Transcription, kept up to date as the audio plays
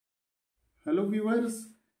Hello viewers,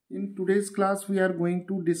 in today's class we are going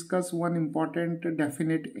to discuss one important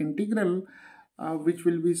definite integral which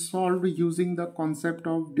will be solved using the concept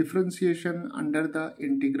of differentiation under the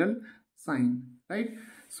integral sign, right?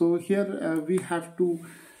 So here we have to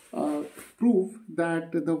uh, prove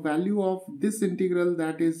that the value of this integral,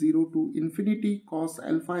 that is 0 to infinity cos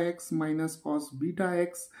alpha x minus cos beta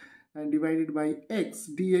x divided by x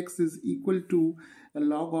dx is equal to a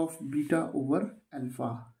log of beta over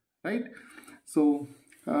alpha, right? So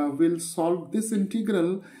we'll solve this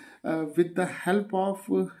integral with the help of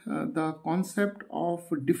the concept of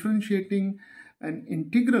differentiating an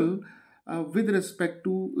integral with respect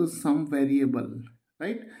to some variable,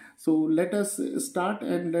 right? So let us start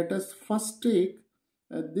and let us first take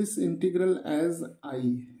this integral as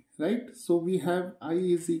I, right? So we have I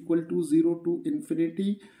is equal to 0 to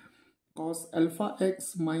infinity cos alpha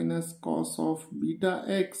x minus cos of beta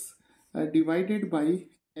x divided by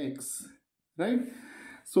x, right?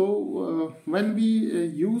 So when we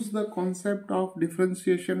use the concept of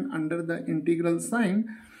differentiation under the integral sign,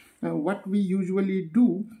 what we usually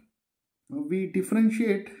do, we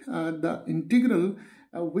differentiate the integral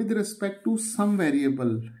with respect to some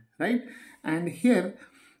variable, right? And here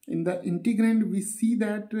in the integrand we see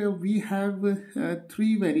that we have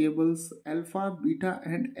three variables, alpha, beta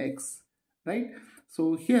and x, right?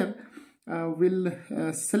 So here we'll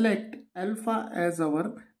select alpha as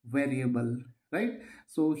our variable, right?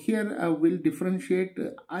 So here we'll differentiate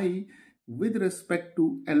I with respect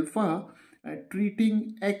to alpha,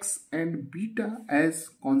 treating x and beta as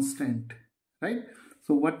constant, right?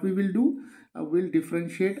 So what we will do, we'll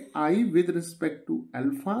differentiate I with respect to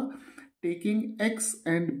alpha, taking x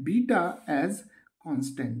and beta as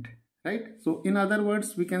constant, right? So in other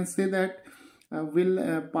words, we can say that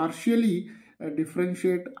we'll partially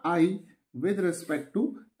differentiate I with respect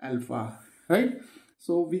to alpha, right?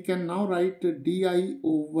 So we can now write di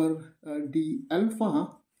over d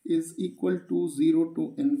alpha is equal to 0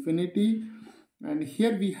 to infinity, and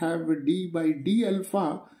here we have d by d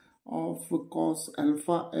alpha of cos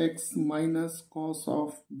alpha x minus cos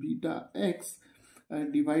of beta x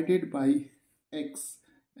divided by x,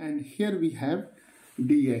 and here we have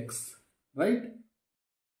dx, right?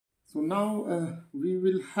 So now we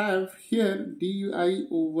will have here di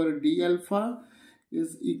over d alpha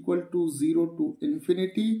is equal to 0 to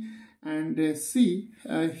infinity, and see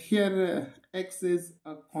here x is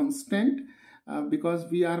a constant because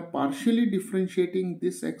we are partially differentiating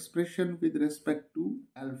this expression with respect to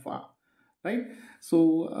alpha, right?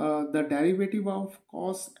 So the derivative of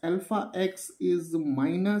cos alpha x is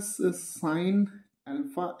minus sine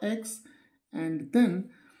alpha x, and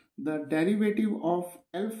then the derivative of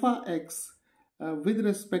alpha x with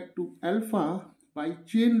respect to alpha by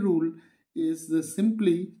chain rule is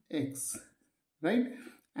simply x, right?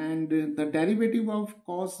 And the derivative of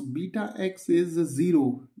cos beta x is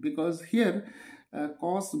 0 because here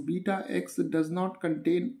cos beta x does not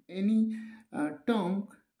contain any term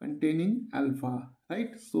containing alpha,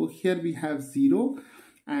 right? So here we have 0,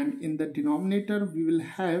 and in the denominator we will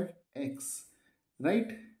have x, right?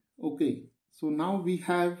 Okay, so now we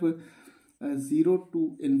have 0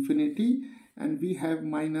 to infinity, and we have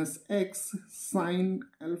minus x sine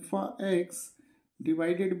alpha x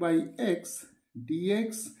divided by x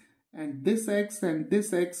dx, and this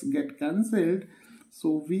x get cancelled,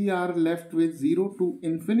 so we are left with 0 to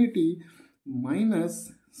infinity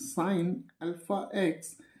minus sine alpha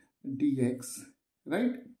x dx,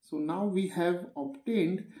 right? So now we have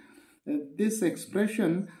obtained this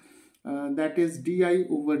expression, that is di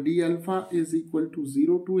over d alpha is equal to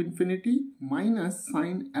 0 to infinity minus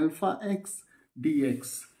sine alpha x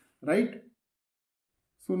dx, right?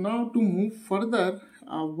 So now to move further,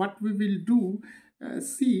 what we will do,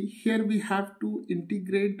 see here we have to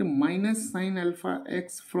integrate minus sine alpha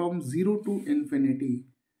x from 0 to infinity,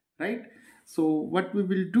 right? So what we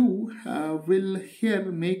will do, we'll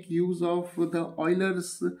here make use of the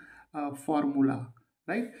Euler's formula,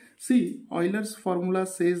 right? See, Euler's formula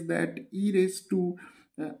says that e raised to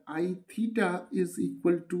I theta is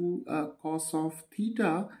equal to cos of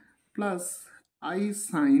theta plus I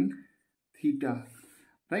sine theta,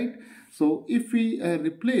 right? So if we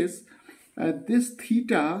replace this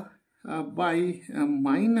theta by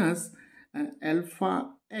minus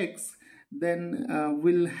alpha x, then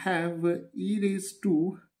we'll have e raised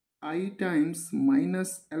to I times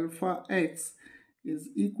minus alpha x is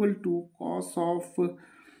equal to cos of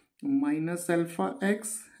minus alpha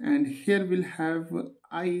x, and here we'll have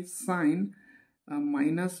I sine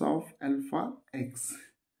minus of alpha x,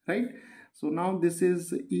 right? So now this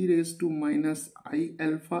is e raised to minus I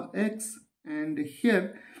alpha x, and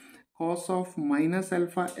here cos of minus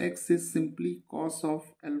alpha x is simply cos of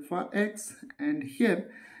alpha x, and here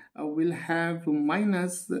we'll have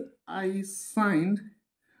minus I sine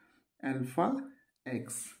alpha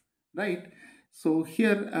x, right? So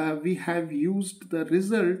here we have used the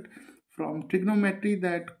result from trigonometry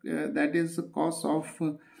that is cos of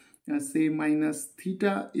say minus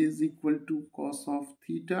theta is equal to cos of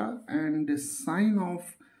theta, and sine of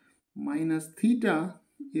minus theta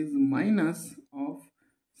is minus of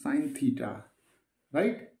sine theta,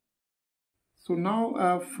 right? So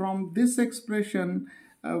now from this expression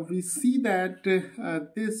we see that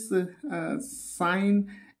this sine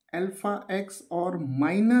alpha x or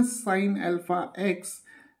minus sine alpha x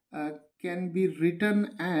can be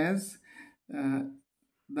written as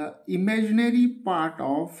the imaginary part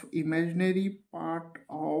of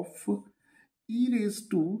e raised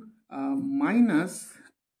to minus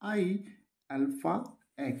I alpha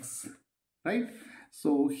x, right?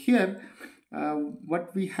 So here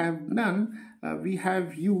what we have done, we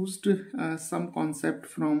have used some concept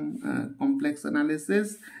from complex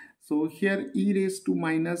analysis. So here e raised to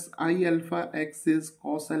minus I alpha x is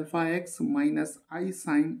cos alpha x minus I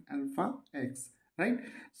sine alpha x, right?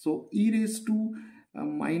 So e raised to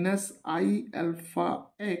minus I alpha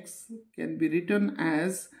x can be written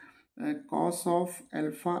as cos of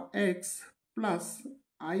alpha x plus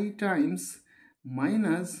I times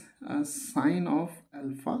minus sine of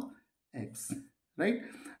alpha x, right?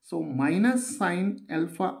 So minus sine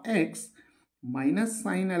alpha x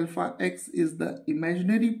is the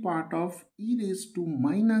imaginary part of e raised to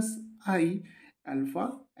minus I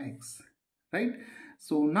alpha x, right?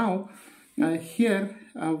 So now here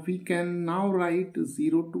we can now write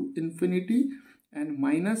 0 to infinity, and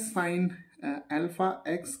minus sine alpha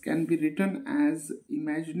x can be written as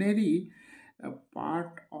imaginary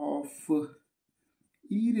part of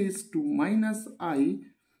e raised to minus I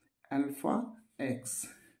alpha x,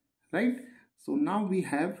 right? So now we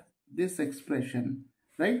have this expression,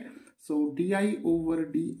 right? So di over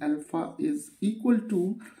d alpha is equal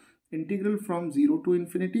to integral from 0 to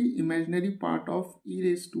infinity imaginary part of e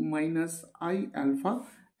raised to minus I alpha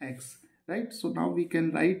x, right? So now we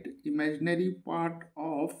can write imaginary part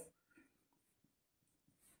of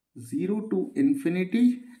 0 to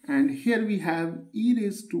infinity, and here we have e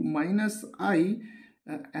raised to minus I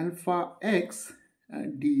alpha x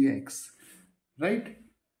dx, right?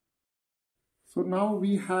 So now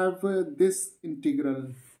we have this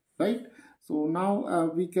integral, right? So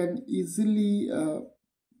now we can easily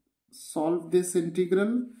solve this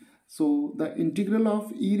integral. So the integral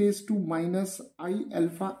of e raised to minus I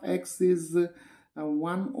alpha x is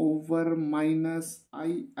 1 over minus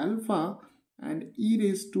I alpha and e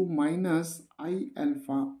raised to minus I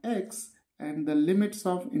alpha x, and the limits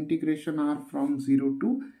of integration are from 0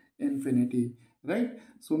 to infinity, right?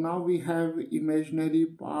 So now we have imaginary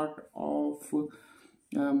part of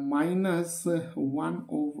minus 1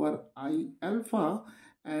 over I alpha,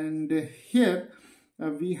 and here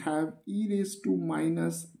we have e raised to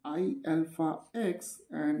minus I alpha x,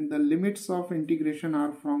 and the limits of integration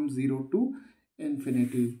are from 0 to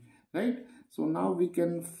infinity, right? So now we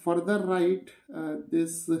can further write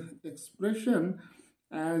this expression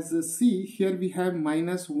as c. Here we have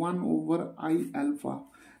minus 1 over I alpha.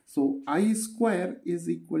 So I square is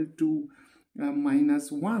equal to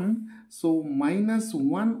minus 1. So minus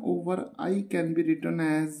 1 over I can be written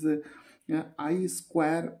as I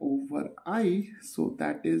square over I. So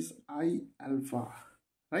that is I alpha,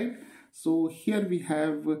 right? So here we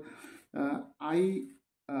have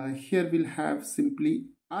here we'll have simply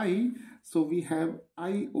I. So we have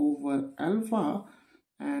I over alpha,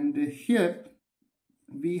 and here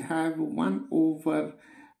we have 1 over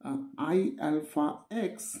I alpha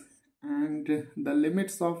x, and the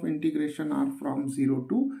limits of integration are from 0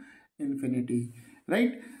 to infinity,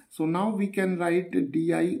 right? So now we can write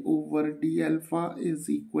di over d alpha is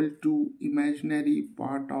equal to imaginary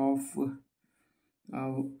part of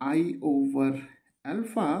I over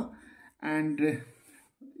alpha, and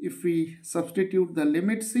if we substitute the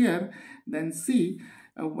limits here, then see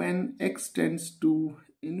when x tends to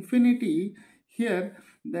infinity here,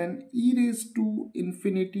 then e raised to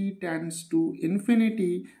infinity tends to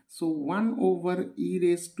infinity. So 1 over e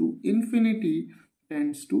raised to infinity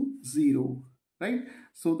tends to 0, right?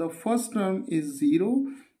 So the first term is 0,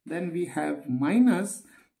 then we have minus,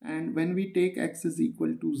 and when we take x is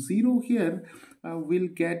equal to 0 here, we'll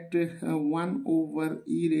get 1 over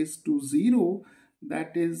e raised to 0,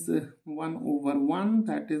 that is 1 over 1,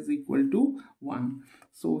 that is equal to 1.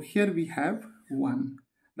 So here we have 1,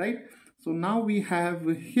 right? So now we have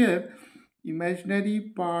here imaginary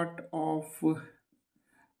part of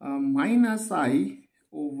minus I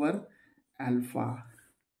over alpha,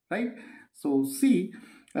 right? So see,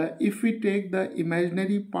 if we take the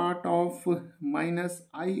imaginary part of minus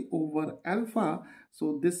I over alpha,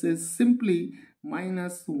 so this is simply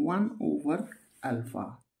minus 1 over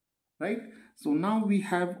alpha, right? So now we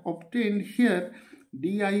have obtained here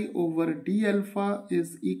di over d alpha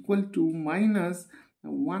is equal to minus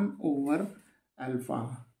 1 over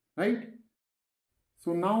alpha, right?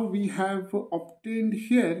 So now we have obtained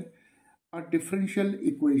here a differential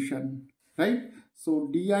equation, right? So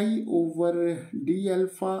di over d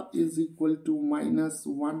alpha is equal to minus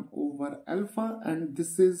 1 over alpha, and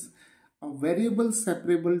this is a variable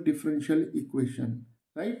separable differential equation,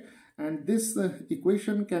 right? And this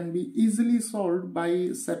equation can be easily solved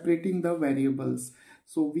by separating the variables.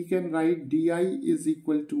 So we can write di is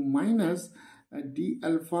equal to minus d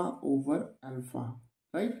alpha over alpha,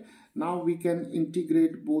 right? Now we can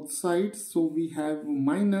integrate both sides. So we have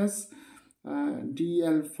minus d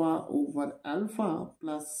alpha over alpha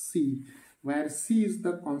plus c, where c is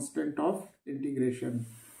the constant of integration,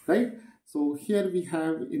 right? So here we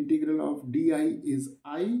have integral of di is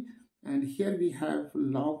I, and here we have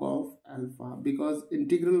log of alpha, because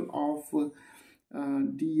integral of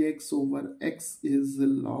dx over x is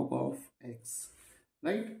log of x,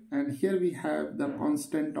 right? And here we have the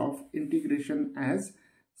constant of integration as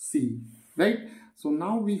c, right? So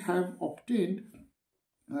now we have obtained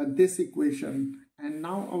this equation, and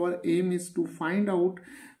now our aim is to find out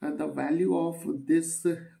the value of this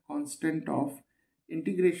constant of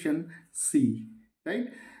integration c, right?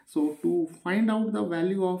 So to find out the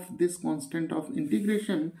value of this constant of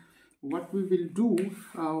integration, what we will do,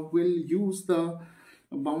 we'll use the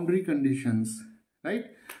boundary conditions, right?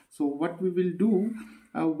 So what we will do,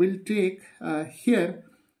 we'll take here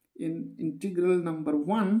in integral number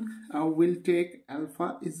 1, we'll take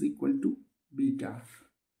alpha is equal to beta,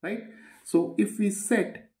 right? So if we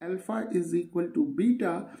set alpha is equal to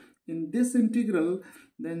beta in this integral,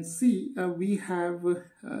 then see, we have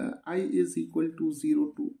I is equal to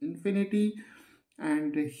 0 to infinity,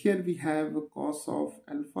 and here we have cos of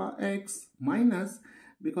alpha x minus,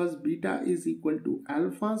 because beta is equal to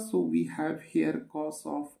alpha, so we have here cos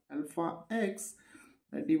of alpha x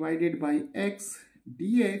divided by x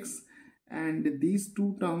dx, and these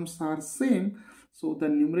two terms are same, so the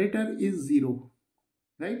numerator is 0,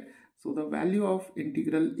 right? So the value of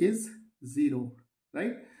integral is 0,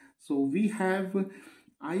 right? So we have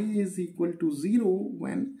I is equal to 0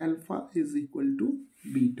 when alpha is equal to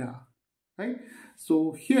beta, right?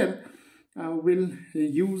 So here we'll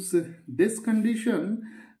use this condition.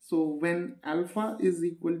 So when alpha is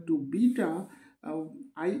equal to beta,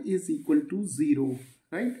 I is equal to 0,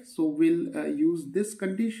 right? So we'll use this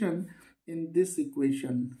condition in this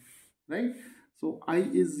equation, right? So I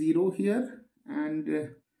is 0 here,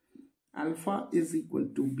 and alpha is equal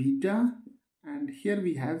to beta, and here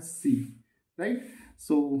we have c, right?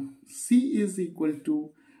 So c is equal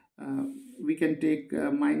to, we can take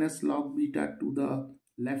minus log beta to the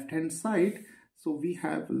left hand side, so we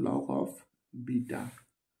have log of beta,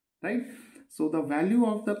 right? So the value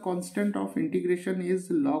of the constant of integration is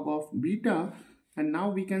log of beta, and now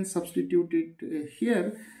we can substitute it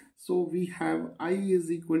here. So we have I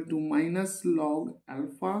is equal to minus log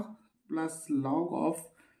alpha plus log of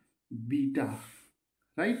beta,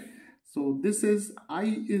 right? So this is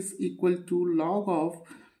I is equal to log of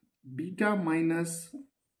beta minus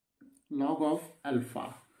log of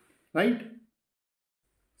alpha, right?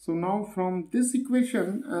 So now from this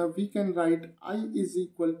equation, we can write I is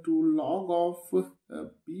equal to log of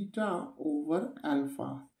beta over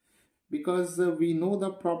alpha, because we know the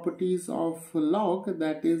properties of log,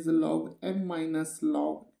 that is log m minus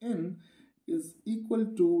log n is equal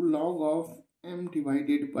to log of m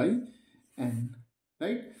divided by n,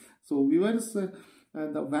 right? So viewers,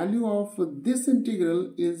 the value of this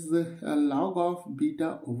integral is log of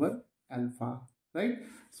beta over alpha, right?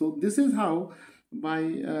 So this is how, by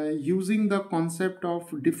using the concept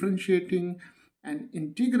of differentiating an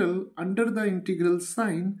integral under the integral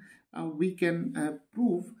sign, we can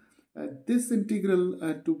prove this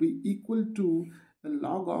integral to be equal to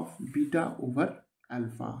log of beta over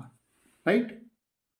alpha, right?